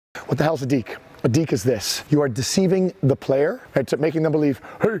What the hell's a deke? A deke is this. You are deceiving the player, right, making them believe,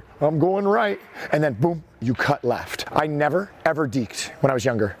 hey, I'm going right, and then boom, you cut left. I never, ever deked when I was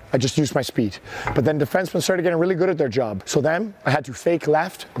younger. I just used my speed. But then defensemen started getting really good at their job. So then I had to fake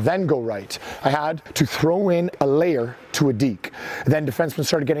left, then go right. I had to throw in a layer to a deke. Then defensemen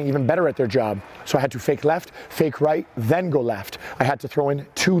started getting even better at their job. So I had to fake left, fake right, then go left. I had to throw in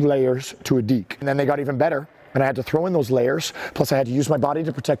 2 layers to a deke. And then they got even better. And I had to throw in those layers, plus I had to use my body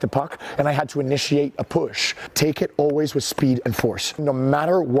to protect the puck, and I had to initiate a push. Take it always with speed and force. No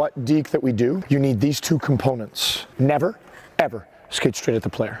matter what deke that we do, you need these 2 components. Never, ever skate straight at the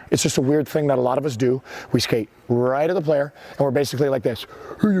player. It's just a weird thing that a lot of us do. We skate right at the player, and we're basically like this.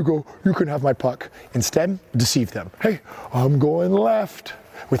 Here you go, you can have my puck. Instead, deceive them. Hey, I'm going left.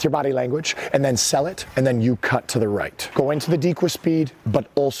 With your body language, and then sell it, and then you cut to the right. Go into the deke with speed, but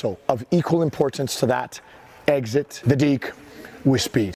also of equal importance to that, exit the deke with speed.